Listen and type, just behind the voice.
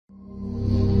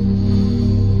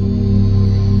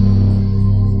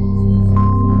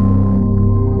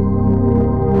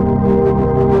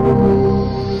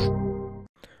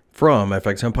From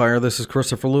FX Empire, this is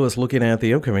Christopher Lewis looking at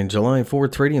the upcoming July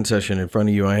 4th trading session. In front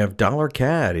of you, I have dollar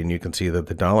CAD, and you can see that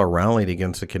the dollar rallied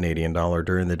against the Canadian dollar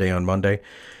during the day on Monday.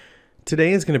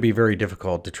 Today is going to be very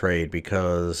difficult to trade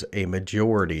because a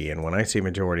majority, and when I say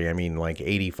majority, I mean like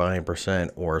 85%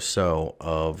 or so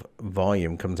of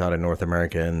volume comes out of North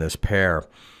America in this pair.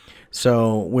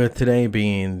 So with today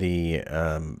being the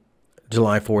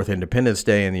July 4th Independence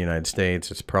Day in the United States,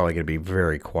 it's probably going to be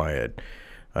very quiet.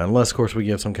 Unless, of course, we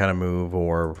get some kind of move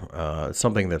or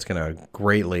something that's going to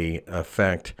greatly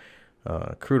affect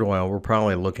crude oil, we're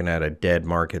probably looking at a dead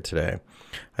market today.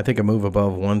 I think a move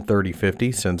above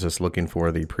 130.50 sends us looking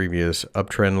for the previous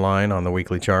uptrend line on the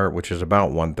weekly chart, which is about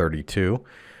 132.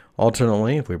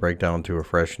 Alternately, if we break down to a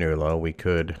fresh new low, we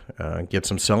could get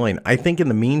some selling. I think in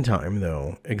the meantime,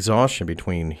 though, exhaustion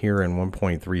between here and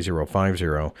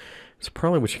 1.3050 is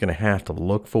probably what you're going to have to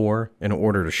look for in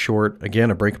order to short. Again,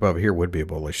 a break above here would be a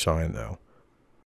bullish sign, though.